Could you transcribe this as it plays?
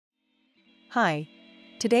Hi.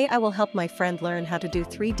 Today I will help my friend learn how to do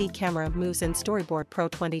 3D camera moves in Storyboard Pro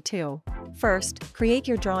 22. First, create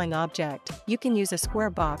your drawing object. You can use a square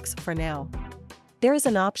box for now. There is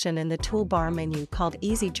an option in the toolbar menu called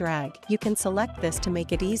Easy Drag. You can select this to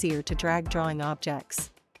make it easier to drag drawing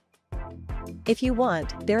objects. If you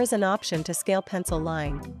want, there is an option to scale pencil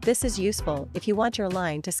line. This is useful if you want your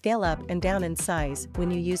line to scale up and down in size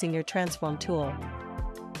when you're using your transform tool.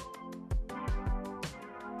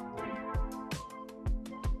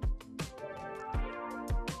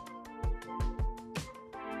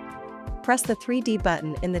 Press the 3D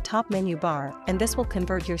button in the top menu bar and this will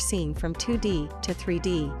convert your scene from 2D to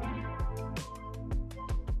 3D.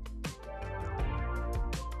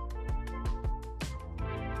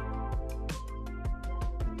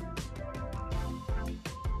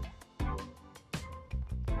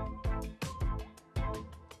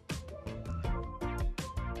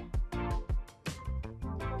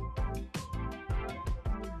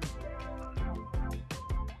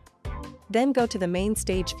 Then go to the Main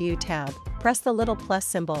Stage View tab, press the little plus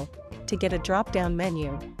symbol to get a drop-down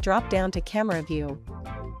menu, drop down to Camera View.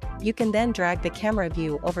 You can then drag the camera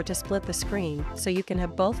view over to split the screen so you can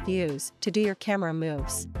have both views to do your camera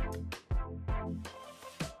moves.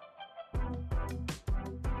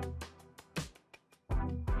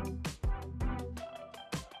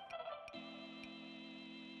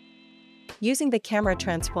 Using the Camera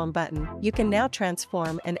Transform button, you can now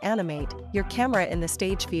transform and animate your camera in the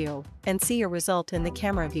stage view and see your result in the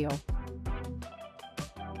camera view.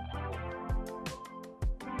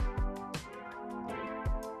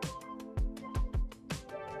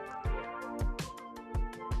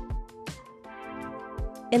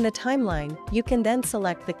 In the timeline, you can then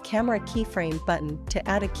select the Camera Keyframe button to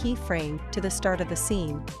add a keyframe to the start of the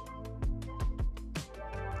scene.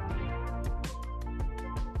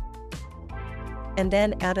 And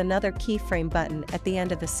then add another keyframe button at the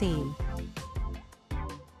end of the scene.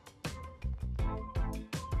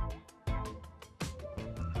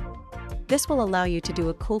 This will allow you to do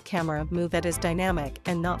a cool camera move that is dynamic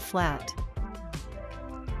and not flat.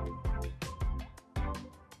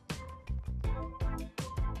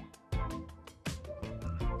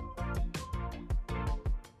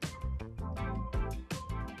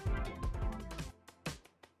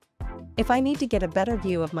 If I need to get a better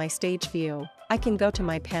view of my stage view, I can go to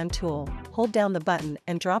my Pan tool, hold down the button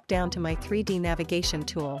and drop down to my 3D navigation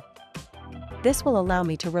tool. This will allow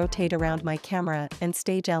me to rotate around my camera and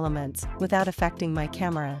stage elements without affecting my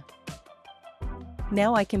camera.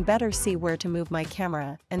 Now I can better see where to move my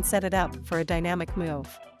camera and set it up for a dynamic move.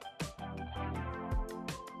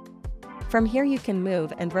 From here you can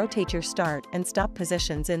move and rotate your start and stop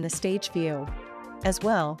positions in the stage view. As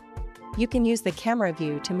well, you can use the camera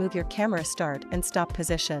view to move your camera start and stop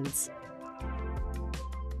positions.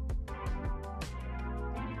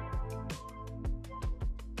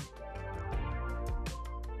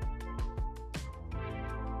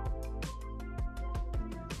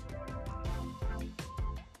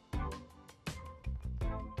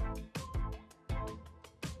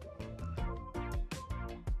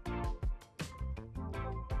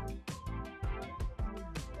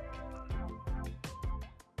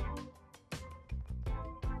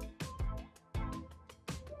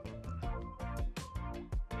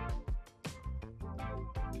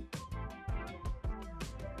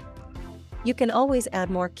 You can always add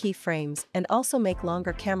more keyframes and also make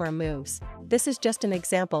longer camera moves. This is just an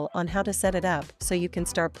example on how to set it up so you can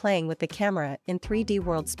start playing with the camera in 3D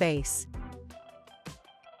world space.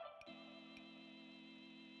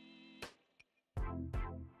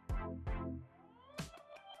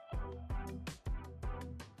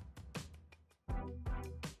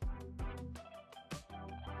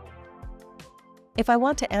 If I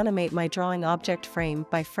want to animate my drawing object frame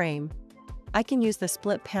by frame, I can use the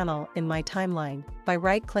split panel in my timeline by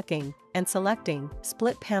right-clicking and selecting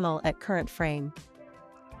Split Panel at Current Frame.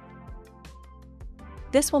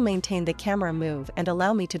 This will maintain the camera move and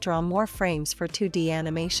allow me to draw more frames for 2D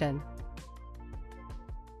animation.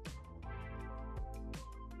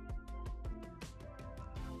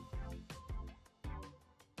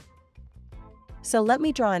 So let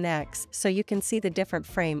me draw an X so you can see the different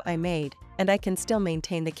frame I made, and I can still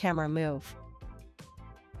maintain the camera move.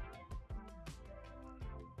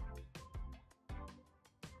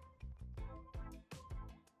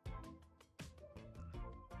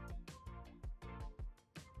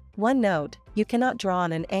 One note, you cannot draw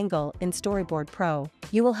on an angle in Storyboard Pro.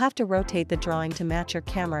 You will have to rotate the drawing to match your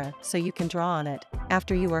camera so you can draw on it.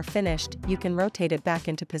 After you are finished, you can rotate it back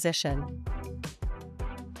into position.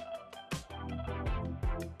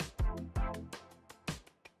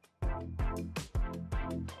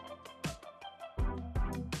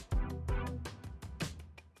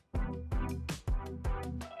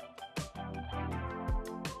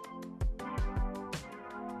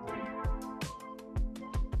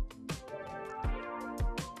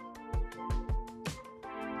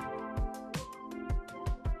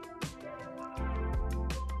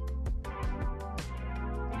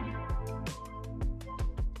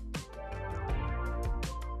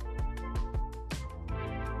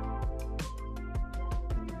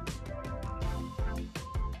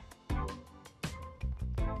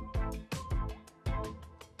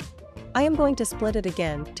 I am going to split it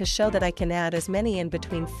again to show that I can add as many in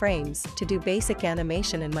between frames to do basic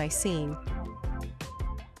animation in my scene.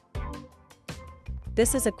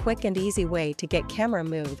 This is a quick and easy way to get camera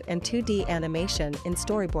move and 2D animation in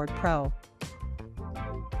Storyboard Pro.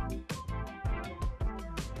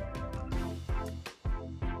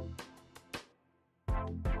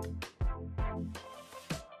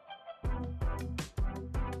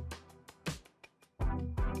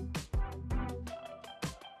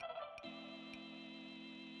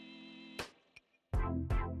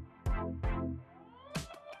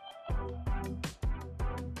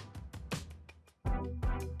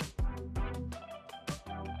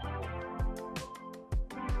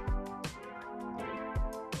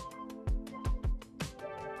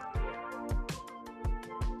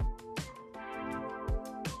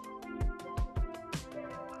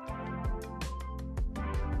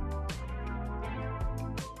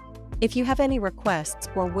 If you have any requests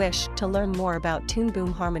or wish to learn more about Toon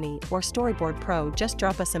Boom Harmony or Storyboard Pro, just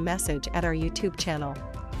drop us a message at our YouTube channel.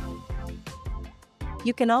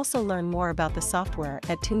 You can also learn more about the software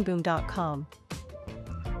at toonboom.com.